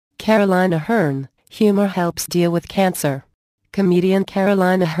Caroline Aherne, humor helps deal with cancer. Comedian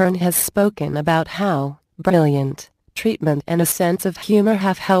Caroline Aherne has spoken about how brilliant treatment and a sense of humor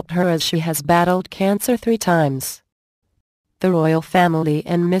have helped her as she has battled cancer 3 times. The royal family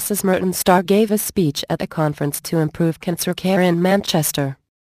and Mrs. Merton star gave a speech at a conference to improve cancer care in Manchester.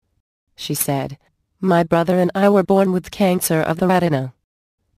 She said, "My brother and I were born with cancer of the retina.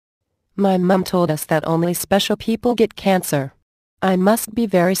 My mum told us that only special people get cancer. I must be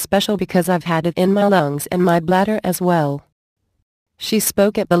very special because I've had it in my lungs and my bladder as well." She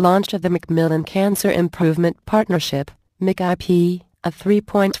spoke at the launch of the Macmillan Cancer Improvement Partnership, MCIP, a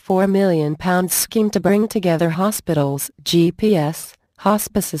 £3.4 million scheme to bring together hospitals, GPS,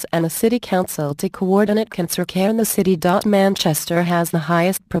 hospices and a city council to coordinate cancer care in the city. Manchester has the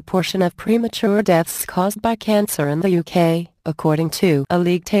highest proportion of premature deaths caused by cancer in the UK, according to a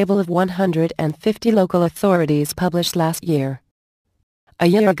league table of 150 local authorities published last year. A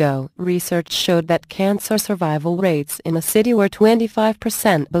year ago, research showed that cancer survival rates in the city were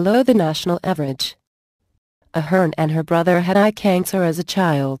 25% below the national average. Aherne and her brother had eye cancer as a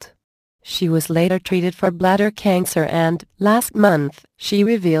child. She was later treated for bladder cancer and, last month, she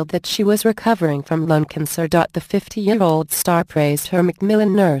revealed that she was recovering from lung cancer. The 50-year-old star praised her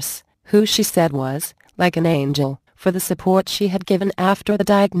Macmillan nurse, who she said was, like an angel, for the support she had given after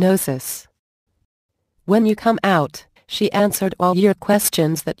the diagnosis. "When you come out," she answered all your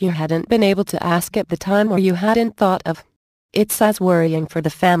questions that you hadn't been able to ask at the time or you hadn't thought of. It's as worrying for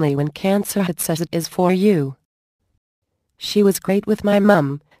the family when cancer hits as it is for you. She was great with my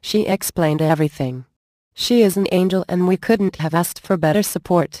mum, she explained everything. She is an angel and we couldn't have asked for better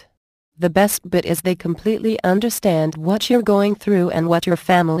support. The best bit is they completely understand what you're going through and what your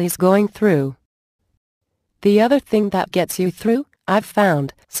family's going through. The other thing that gets you through, I've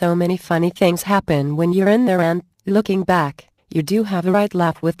found, so many funny things happen when you're in there and, looking back, you do have a right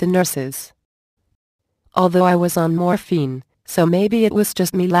laugh with the nurses. Although I was on morphine, so maybe it was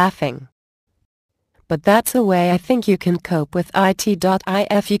just me laughing. But that's a way I think you can cope with it.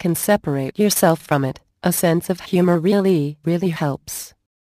 If you can separate yourself from it, a sense of humor really helps.